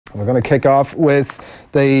We're going to kick off with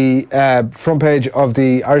the front page of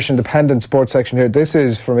the Irish Independent sports section here. This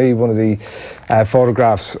is, for me, one of the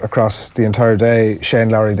photographs across the entire day. Shane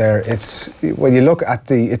Lowry there. It's, when you look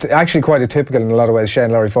at it's actually quite a typical, in a lot of ways,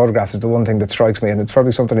 Shane Lowry photograph is the one thing that strikes me, and it's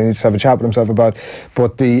probably something he needs to have a chat with himself about.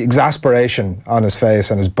 But the exasperation on his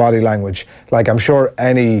face and his body language, like I'm sure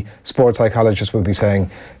any sports psychologist would be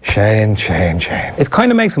saying, Shane. It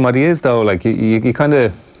kind of makes him what he is, though. Like you kind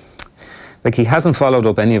of... Like, he hasn't followed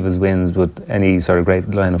up any of his wins with any sort of great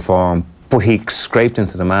line of form, but he scraped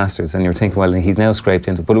into the Masters, and you're thinking, well, he's now scraped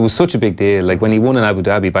into... But it was such a big deal. Like, when he won in Abu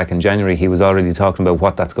Dhabi back in January, he was already talking about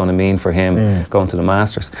what that's going to mean for him going to the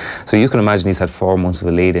Masters. So you can imagine he's had 4 months of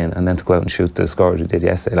a lead-in, and then to go out and shoot the score he did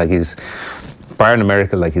yesterday. Like, he's... barring a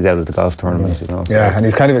miracle, like, he's out of the golf tournament, you know. So. Yeah, and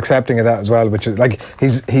he's kind of accepting of that as well, which is, like,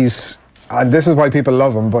 he's... And this is why people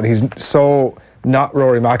love him, but he's so... not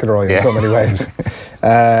Rory McIlroy in so many ways.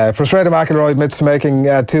 Frustrated McIlroy admits to making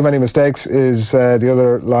too many mistakes is the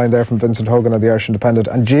other line there from Vincent Hogan of the Irish Independent.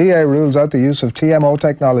 And GAA rules out the use of TMO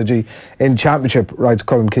technology in championship, writes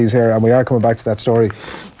Colm Keys here, and we are coming back to that story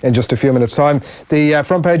in just a few minutes' time. The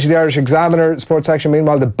front page of the Irish Examiner sports section,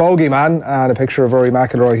 meanwhile, the bogeyman, and a picture of Rory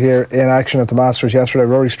McIlroy here in action at the Masters yesterday.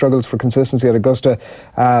 Rory struggles for consistency at Augusta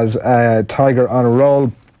as Tiger on a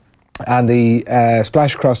roll. And the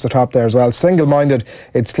splash across the top there as well. Single-minded,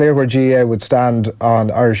 it's clear where GAA would stand on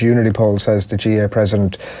Irish Unity poll, says the GAA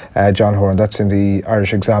president, John Horan. That's in the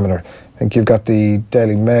Irish Examiner. I think you've got the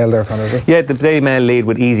Daily Mail there, Conor. Yeah, the Daily Mail lead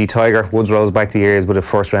with easy Tiger. Woods rolls back the years with a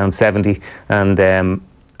first round 70. And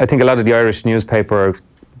I think a lot of the Irish newspaper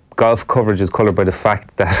golf coverage is coloured by the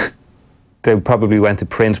fact that they probably went to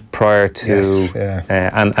print prior to,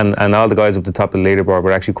 and all the guys up the top of the leaderboard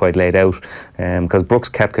were actually quite laid out, because Brooks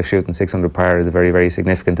Koepka shooting 600 par is a very, very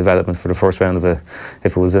significant development for the first round of a.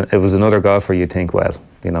 If it was another golfer, you'd think, well,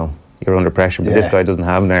 you know, you're under pressure, but this guy doesn't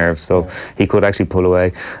have nerves, so he could actually pull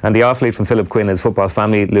away. And the off lead from Philip Quinn, his football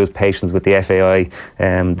family lose patience with the FAI.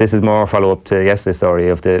 This is more follow up to yesterday's story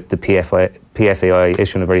of the PFAI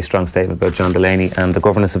issuing a very strong statement about John Delaney and the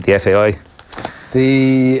governance of the FAI.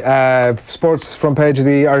 The sports front page of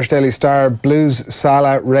the Irish Daily Star, Blues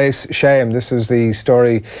Salah race shame. This is the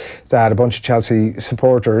story that a bunch of Chelsea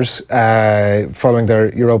supporters, following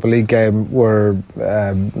their Europa League game, were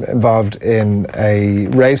involved in a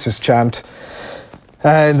racist chant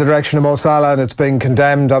in the direction of Mo Salah, and it's been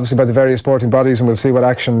condemned obviously by the various sporting bodies, and we'll see what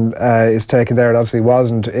action is taken there. It obviously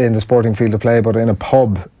wasn't in the sporting field of play, but in a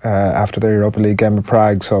pub after the Europa League game in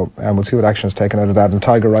Prague, so we'll see what action is taken out of that. And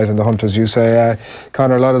Tiger right in the hunt, as you say,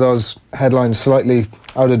 Conor. A lot of those headlines slightly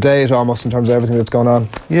out of date almost in terms of everything that's going on.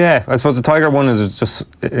 Yeah, I suppose the Tiger one is just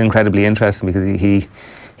incredibly interesting because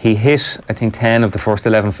he hit, I think, 10 of the first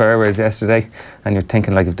 11 fairways yesterday, and you're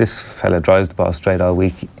thinking, like, if this fella drives the ball straight all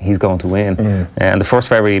week, he's going to win. And the first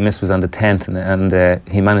fairway he missed was on the 10th, and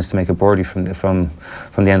he managed to make a birdie from the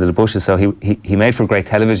end of the bushes. So he made for great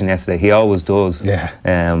television yesterday. He always does.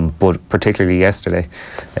 But particularly yesterday.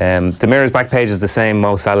 The Mirror's back page is the same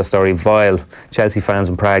Mo Salah story. Vile. Chelsea fans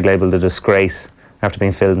in Prague labelled a disgrace after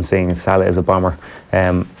being filmed saying Salah is a bomber.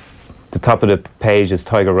 The top of the page is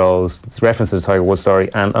Tiger rolls. It's reference to the Tiger Woods story.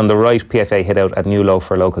 And on the right, PFA hit out at New Low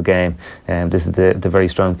for a local game. This is the very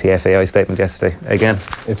strong PFAI statement yesterday. Again,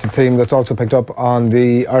 it's a theme that's also picked up on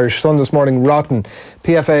the Irish Sun this morning. Rotten.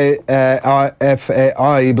 FAI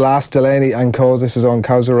blast Delaney and co. This is on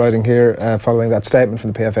Cowser writing here, following that statement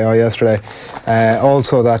from the PFAI yesterday.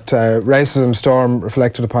 Also that racism storm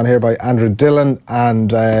reflected upon here by Andrew Dillon,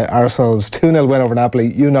 and Arseneal's 2-0 win over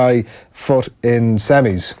Napoli. Unai foot in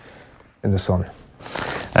semis in the Sun.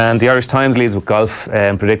 And the Irish Times leads with golf,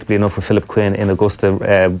 predictably enough, with Philip Quinn in Augusta,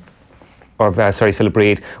 Philip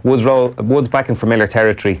Reid. Woods back in familiar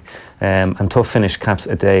territory, and tough finish caps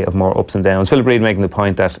a day of more ups and downs. Philip Reid making the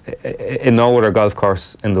point that in no other golf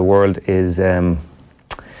course in the world is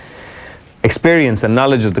experience and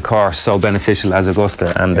knowledge of the course so beneficial as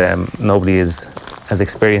Augusta, and nobody is as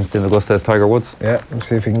experienced in Augusta as Tiger Woods. Yeah, we'll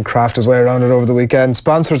see if he can craft his way around it over the weekend.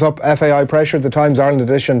 Sponsors up, FAI pressure. The Times Ireland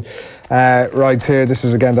edition writes here, this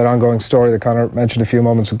is again that ongoing story that Conor mentioned a few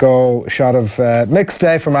moments ago. Shot of mixed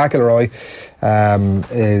day for McIlroy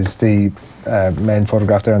is the main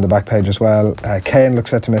photograph there on the back page as well. Kane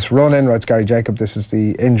looks set to miss run-in, writes Gary Jacob. This is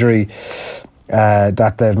the injury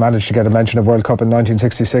that they've managed to get a mention of World Cup in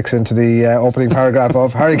 1966 into the opening paragraph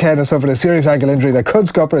of. Harry Kane has suffered a serious ankle injury that could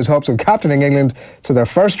scupper his hopes of captaining England to their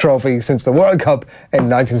first trophy since the World Cup in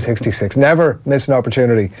 1966. Never miss an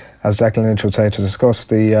opportunity, as Declan Lynch would say, to discuss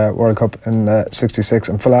the World Cup in 66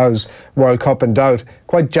 and Falau's World Cup in doubt.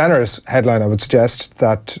 Quite generous headline, I would suggest,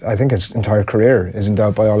 that I think his entire career is in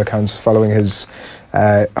doubt by all accounts following his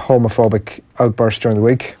homophobic outburst during the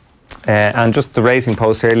week. And just the Racing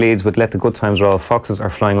Post here leads with "Let the good times roll. Foxes are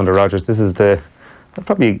flying under Rodgers." This is the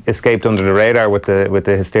probably escaped under the radar with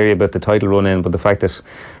the hysteria about the title run in, but the fact that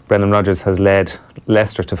Brendan Rodgers has led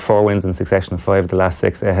Leicester to 4 wins in succession of 5 of the last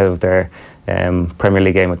 6 ahead of their Premier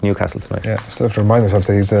League game with Newcastle tonight. Yeah, I still have to remind myself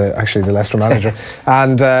that he's actually the Leicester manager.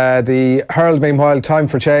 And the Herald, meanwhile, time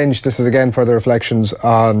for change. This is again further reflections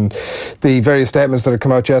on the various statements that have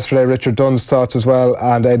come out yesterday. Richard Dunn's thoughts as well,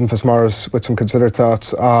 and Aidan Fitzmaurice with some considered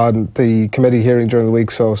thoughts on the committee hearing during the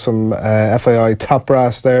week. So some FAI top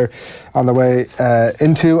brass there on the way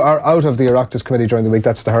into or out of the Oireachtas committee during the week.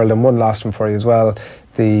 That's the Herald, and one last one for you as well.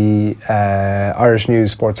 The Irish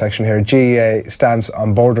News sports section here. GAA stance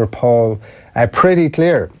on border poll pretty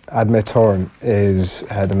clear, admits Horan, is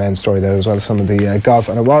the main story there, as well as some of the golf.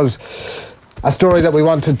 And it was a story that we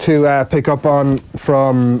wanted to pick up on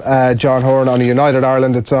from John Horan on United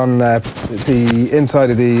Ireland. It's on the inside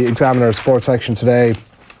of the Examiner sports section today.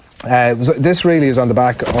 This really is on the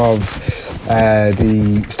back of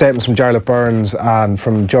the statements from Jarlath Burns and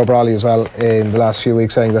from Joe Brawley as well in the last few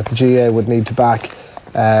weeks, saying that the GAA would need to back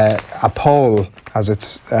a poll, as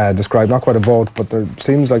it's described, not quite a vote, but there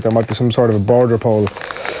seems like there might be some sort of a border poll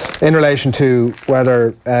in relation to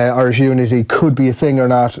whether Irish unity could be a thing or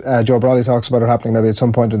not. Joe Brawley talks about it happening maybe at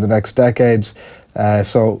some point in the next decade. In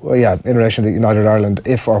relation to United Ireland,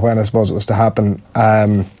 if or when I suppose it was to happen.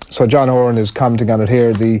 So John Horan is commenting on it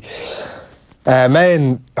here. The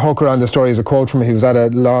main hook around the story is a quote from him. He was at a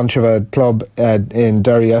launch of a club in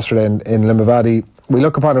Derry yesterday in Limavady. "We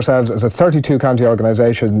look upon ourselves as a 32-county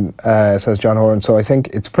organisation," says John Horan, "so I think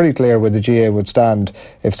it's pretty clear where the GAA would stand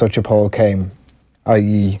if such a poll came,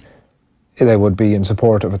 i.e. they would be in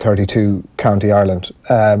support of a 32-county Ireland."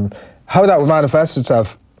 How that would manifest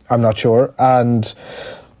itself, I'm not sure, and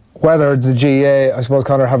whether the GAA, I suppose,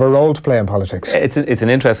 Conor, have a role to play in politics. It's an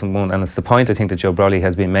interesting one, and it's the point I think that Joe Brawley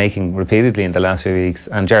has been making repeatedly in the last few weeks,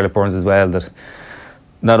 and Jarlath Burns as well, that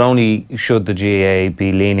not only should the GAA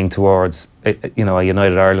be leaning towards a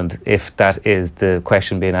United Ireland, if that is the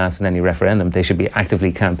question being asked in any referendum, they should be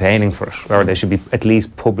actively campaigning for it, or they should be at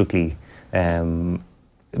least publicly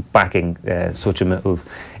backing such a move.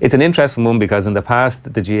 It's an interesting one because in the past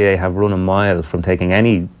the GAA have run a mile from taking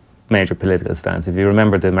any major political stance. If you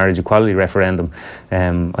remember the marriage equality referendum,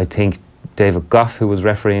 I think David Goff, who was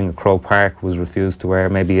refereeing at Croke Park, was refused to wear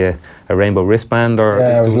maybe a rainbow wristband, or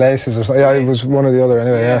it was laces or something. Yeah, it was one or the other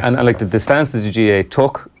anyway. Yeah, and like the stance that the GAA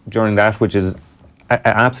took during that, which is an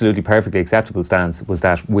absolutely perfectly acceptable stance, was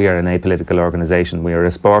that we are an apolitical organisation. We are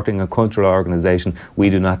a sporting and cultural organisation. We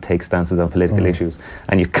do not take stances on political issues,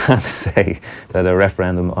 and you can't say that a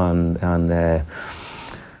referendum on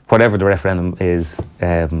whatever the referendum is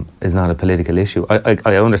not a political issue.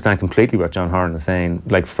 I understand completely what John Horan is saying.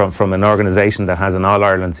 Like from an organisation that has an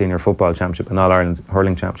All-Ireland Senior Football Championship, an All-Ireland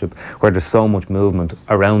Hurling Championship, where there's so much movement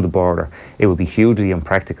around the border, it would be hugely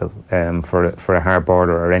impractical for a hard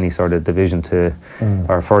border or any sort of division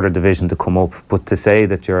or further division to come up. But to say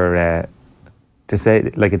that you're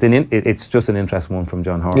it's just an interesting one from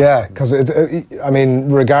John Horan. Yeah, because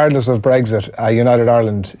regardless of Brexit, United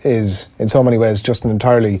Ireland is in so many ways just an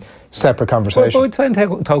entirely separate conversation. But I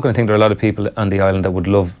think there are a lot of people on the island that would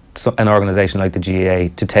love an organisation like the GAA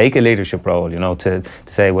to take a leadership role. To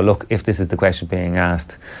say, well, look, if this is the question being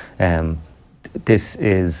asked, this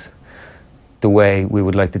is the way we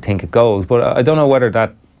would like to think it goes. But I don't know whether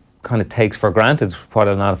that kind of takes for granted what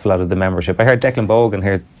an awful lot of the membership. I heard Declan Bogan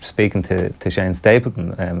here speaking to Shane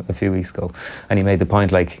Stapleton a few weeks ago, and he made the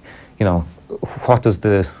point, what does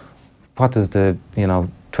the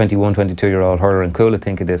 21, 22-year-old hurler in Coola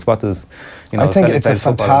think of this? What does I think it's a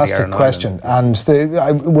fantastic question, and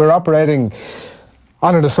we're operating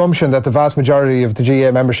on an assumption that the vast majority of the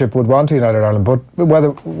GAA membership would want United Ireland, but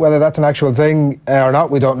whether that's an actual thing or not,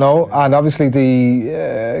 we don't know. And obviously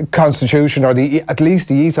the constitution, or at least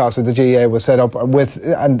the ethos of the GAA, was set up with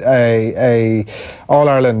a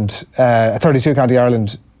All-Ireland, a 32-county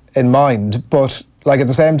Ireland in mind. But at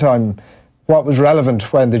the same time, what was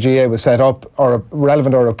relevant when the GAA was set up, or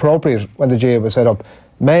relevant or appropriate when the GAA was set up,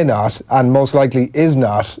 may not, and most likely is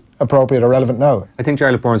not, appropriate or relevant now. I think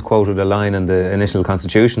Jarlath Burns quoted a line in the initial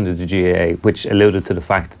constitution of the GAA which alluded to the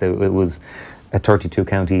fact that it was a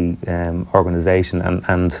 32-county organisation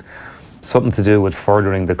and something to do with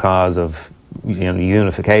furthering the cause of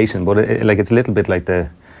unification. But it's a little bit like the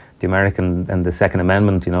American and the Second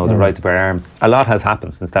Amendment, the right to bear arms. A lot has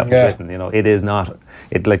happened since that was written. It is not.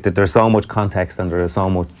 There's so much context and there are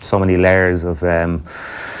so many layers of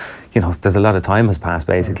there's a lot of time has passed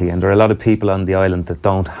basically, and there are a lot of people on the island that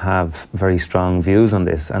don't have very strong views on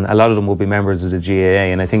this, and a lot of them will be members of the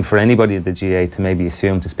GAA. And I think for anybody at the GAA to maybe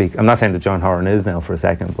assume to speak, I'm not saying that John Horan is now for a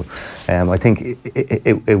second, but I think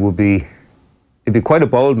it would be. It'd be quite a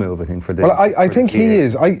bold move, I think, for the. Well, I think he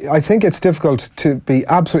is. I think it's difficult, to be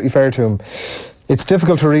absolutely fair to him. It's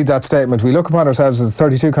difficult to read that statement. We look upon ourselves as a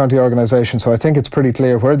 32 county organisation, so I think it's pretty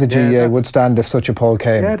clear where the GAA would stand if such a poll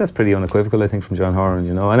came. Yeah, that's pretty unequivocal, I think, from John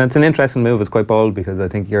Horan, and it's an interesting move. It's quite bold because I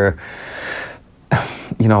think you're,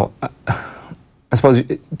 I suppose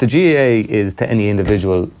the GAA is to any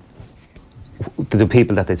individual the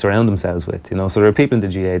people that they surround themselves with, So there are people in the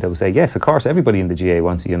GAA that will say, yes, of course, everybody in the GAA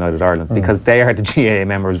wants a united Ireland because they are the GAA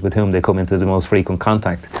members with whom they come into the most frequent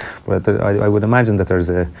contact. But I would imagine that there's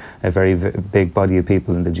a very big body of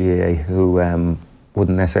people in the GAA who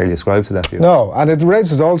wouldn't necessarily ascribe to that view. No, and it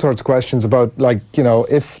raises all sorts of questions about,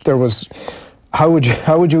 if there was, how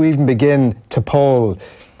would you even begin to poll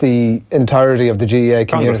the entirety of the GAA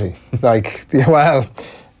community?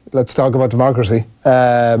 Let's talk about democracy.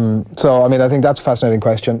 So, I think that's a fascinating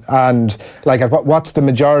question. And, what's the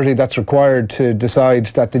majority that's required to decide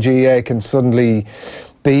that the GAA can suddenly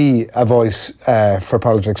be a voice for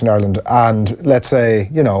politics in Ireland? And let's say,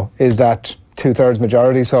 is that 2/3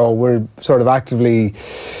 majority? So we're sort of actively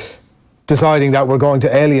deciding that we're going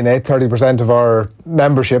to alienate 30% of our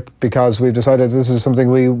membership because we've decided this is something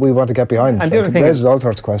we want to get behind. And so it raises all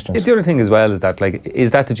sorts of questions. The other thing as well is that,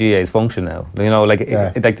 is that the GAA's function now?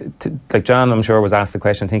 Like John, I'm sure, was asked the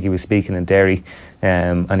question. I think he was speaking in Derry,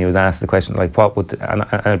 and he was asked the question, what would, and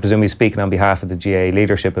I presume he's speaking on behalf of the GAA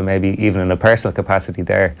leadership and maybe even in a personal capacity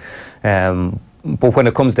there. But when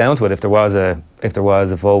it comes down to it, if there was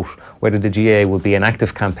a vote, whether the GAA would be an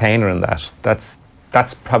active campaigner in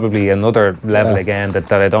that's probably another level again that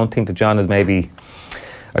I don't think that John is maybe.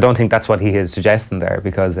 I don't think that's what he is suggesting there,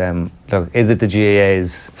 because look, is it the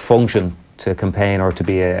GAA's function to campaign or to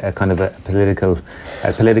be a kind of a political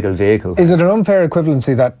vehicle? Is it an unfair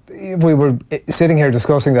equivalency that if we were sitting here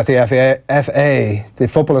discussing that the FAI, the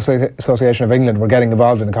Football Association of England, were getting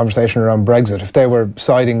involved in the conversation around Brexit, if they were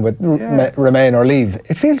siding with Remain or Leave?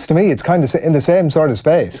 It feels to me it's kind of in the same sort of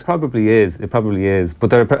space. It probably is. But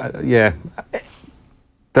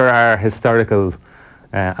there are historical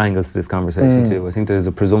angles to this conversation too. I think there's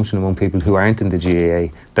a presumption among people who aren't in the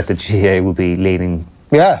GAA that the GAA will be leaning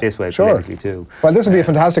this way politically too. Well, this would be a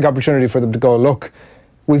fantastic opportunity for them to go, look,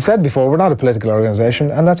 we've said before, we're not a political organisation,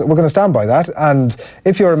 and we're going to stand by that. And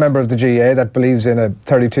if you're a member of the GAA that believes in a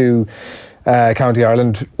 32 county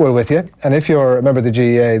Ireland, we're with you. And if you're a member of the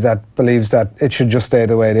GAA that believes that it should just stay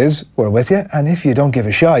the way it is, we're with you. And if you don't give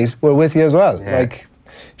a shite, we're with you as well.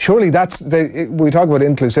 Surely we talk about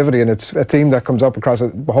inclusivity, and it's a theme that comes up across a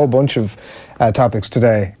whole bunch of topics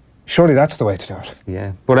today. Surely that's the way to do it.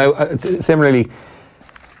 Yeah, but similarly,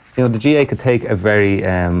 the GAA could take a very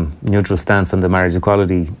neutral stance on the marriage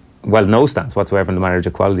equality, no stance whatsoever on the marriage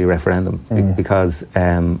equality referendum, because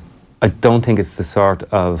I don't think it's the sort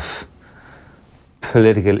of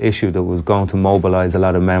political issue that was going to mobilise a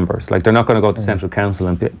lot of members. They're not going to go to Central Council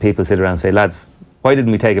and people sit around and say, lads, why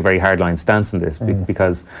didn't we take a very hardline stance on this?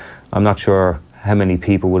 Because I'm not sure how many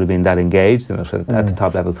people would have been that engaged in it at the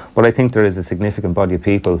top level. But I think there is a significant body of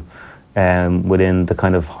people within the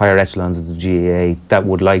kind of higher echelons of the GAA that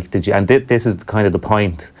would like the GAA. And this is kind of the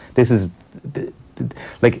point. This is,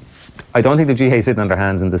 I don't think the GAA sitting on their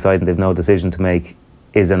hands and deciding they've no decision to make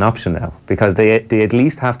is an option now, because they at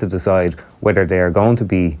least have to decide whether they are going to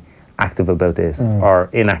be active about this or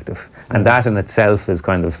inactive, and that in itself is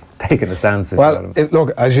kind of taking a stance.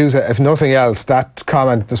 Look, as you say, if nothing else, that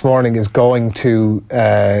comment this morning is going to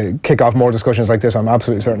kick off more discussions like this. I'm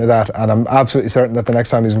absolutely certain of that, and I'm absolutely certain that the next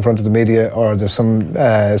time he's in front of the media, or there's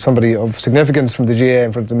somebody of significance from the GAA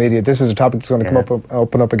in front of the media, this is a topic that's going to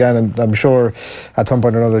open up again, and I'm sure at some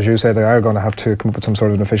point or another, as you say, they are going to have to come up with some sort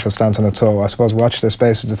of an official stance on it. So I suppose watch this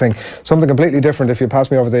space is the thing. Something completely different. If you pass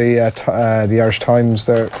me over the Irish Times,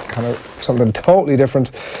 they're kind of something totally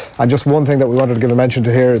different, and just one thing that we wanted to give a mention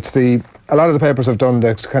to here. It's a lot of the papers have done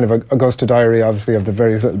this kind of Augusta diary, obviously, of the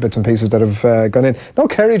various little bits and pieces that have gone in. No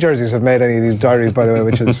Kerry jerseys have made any of these diaries, by the way,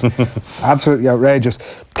 which is absolutely outrageous.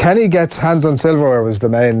 Kenny gets hands on silverware was the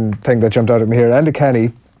main thing that jumped out at me here. Enda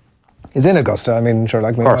Kenny is in Augusta. I mean, sure,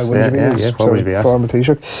 like me, why wouldn't you be? His formal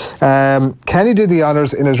Taoiseach. Kenny did the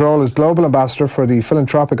honours in his role as Global Ambassador for the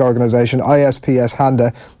philanthropic organisation ISPS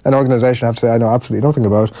Handa, an organisation I have to say I know absolutely nothing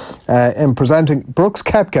about, in presenting Brooks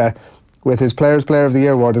Koepka with his Players Player of the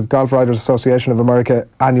Year award at the Golf Writers Association of America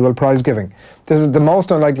annual prize giving. This is the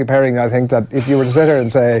most unlikely pairing, I think, that if you were to sit here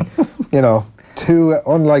and say, two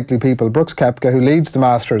unlikely people, Brooks Koepka, who leads the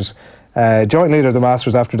Masters joint leader of the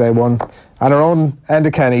Masters after day one, and our own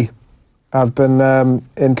Enda Kenny have been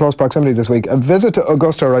in close proximity this week. A visit to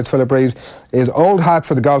Augusta, writes Philip Reid, is old hat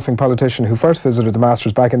for the golfing politician who first visited the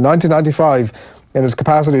Masters back in 1995 in his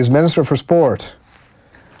capacity as Minister for Sport.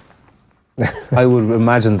 I would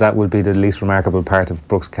imagine that would be the least remarkable part of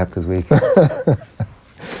Brooks Koepka's week.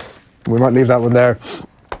 We might leave that one there.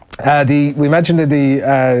 We mentioned at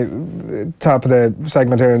the top of the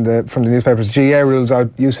segment here from the newspapers, GAA rules out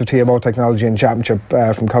use of TMO technology in championship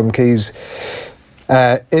from Colm Keys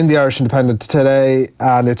in the Irish Independent today,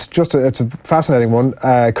 and it's a fascinating one.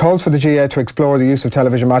 Calls for the GAA to explore the use of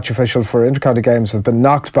television match official for intercounty games have been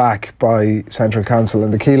knocked back by Central Council,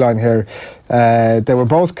 and the key line here, they were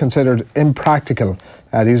both considered impractical.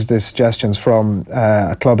 These are the suggestions from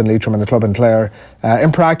a club in Leitrim and a club in Clare.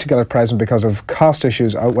 Impractical at present because of cost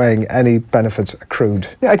issues outweighing any benefits accrued.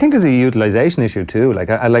 Yeah, I think there's a utilisation issue too.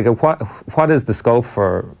 What is the scope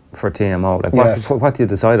for TMO? What do you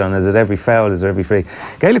decide on? Is it every foul? Is it every free?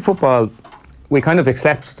 Gaelic football, we kind of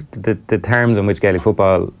accept the terms in which Gaelic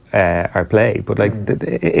football are played, but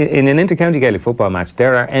in an inter-county Gaelic football match,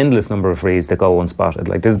 there are endless number of frees that go unspotted.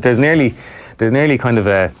 Like there's nearly kind of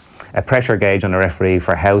a pressure gauge on a referee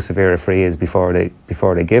for how severe a free is before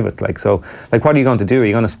they give it. What are you going to do? Are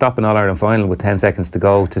you going to stop an All-Ireland final with 10 seconds to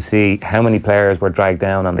go to see how many players were dragged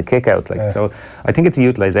down on the kick out? So I think it's a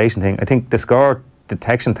utilisation thing. I think the score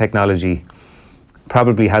detection technology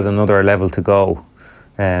probably has another level to go.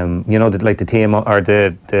 The TMO or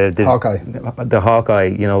the Hawkeye. The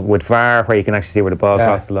Hawkeye, with VAR, where you can actually see where the ball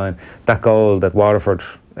crossed the line. That goal that Waterford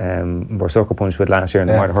were sucker punched with last year in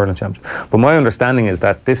the Minor Hurling Championship. But my understanding is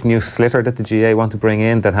that this new slitter that the GAA want to bring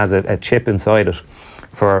in, that has a chip inside it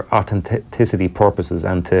for authenticity purposes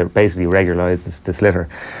and to basically regularise the slitter,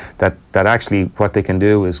 that actually what they can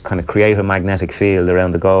do is kind of create a magnetic field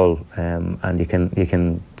around the goal, and you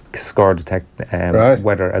can score detect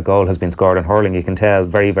whether a goal has been scored in hurling. You can tell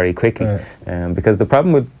very, very quickly, because the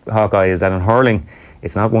problem with Hawkeye is that in hurling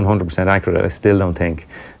it's not 100% accurate. I still don't think,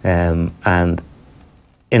 and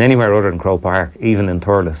in anywhere other than Croke Park, even in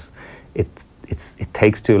Thurles, it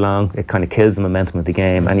takes too long. It kind of kills the momentum of the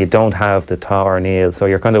game, and you don't have the taw or kneel, so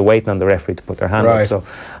you're kind of waiting on the referee to put their hand up. So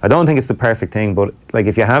I don't think it's the perfect thing, but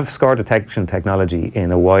if you have score detection technology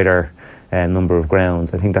in a wider number of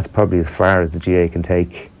grounds, I think that's probably as far as the GAA can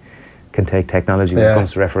take technology when it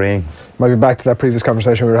comes to refereeing. Might be back to that previous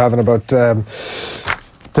conversation we were having about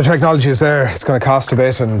the technology is there. It's going to cost a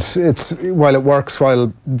bit, and while it works,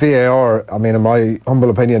 while VAR, I mean, in my humble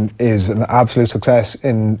opinion, is an absolute success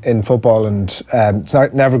in football, and it's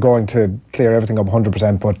never going to clear everything up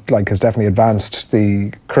 100%, but has definitely advanced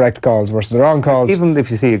the correct calls versus the wrong calls. Even if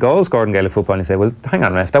you see a goal scored in Gaelic football and you say, well, hang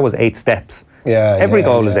on, ref, that was 8 steps. Every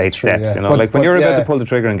goal is 8 steps, But when you're about to pull the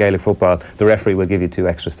trigger in Gaelic football, the referee will give you 2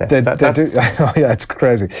 extra steps. They do. It's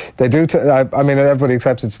crazy. They do. I mean, everybody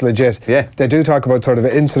accepts it's legit. Yeah. They do talk about sort of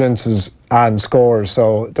incidences and scores,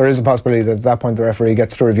 so there is a possibility that at that point the referee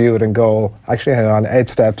gets to review it and go, actually, hang on, 8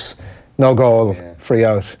 steps, no goal, free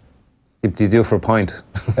out. You do it for a point.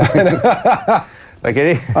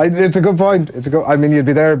 It's a good point. I mean, you'd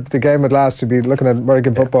be there, the game would last, you'd be looking at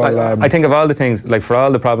American football. I think of all the things, for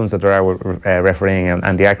all the problems that there are with refereeing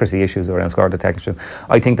and the accuracy issues around score detection,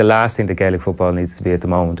 I think the last thing that Gaelic football needs to be at the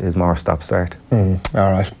moment is more stop-start. All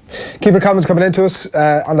right. Keep your comments coming into us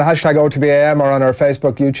on the hashtag OTB AM or on our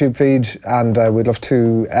Facebook, YouTube feed, and we'd love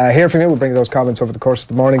to hear from you. We'll bring those comments over the course of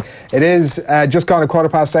the morning. It is just gone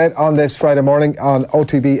 8:15 on this Friday morning on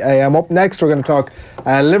OTB AM. Up next, we're going to talk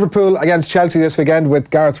Liverpool against Chelsea this weekend with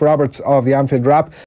Gareth Roberts of the Anfield Wrap.